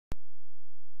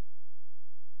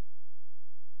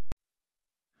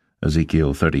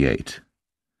Ezekiel 38.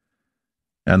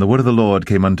 And the word of the Lord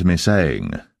came unto me,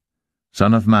 saying,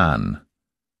 Son of man,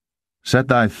 set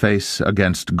thy face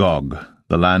against Gog,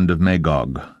 the land of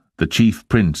Magog, the chief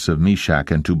prince of Meshach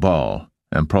and Tubal,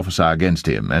 and prophesy against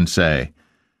him, and say,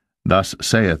 Thus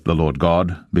saith the Lord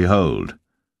God, Behold,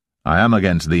 I am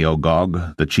against thee, O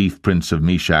Gog, the chief prince of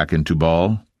Meshach and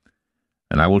Tubal,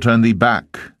 and I will turn thee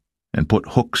back, and put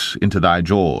hooks into thy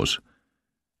jaws,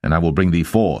 and I will bring thee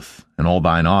forth, and all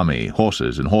thine army,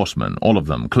 horses and horsemen, all of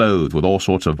them clothed with all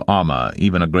sorts of armour,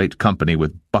 even a great company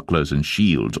with bucklers and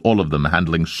shields, all of them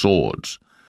handling swords.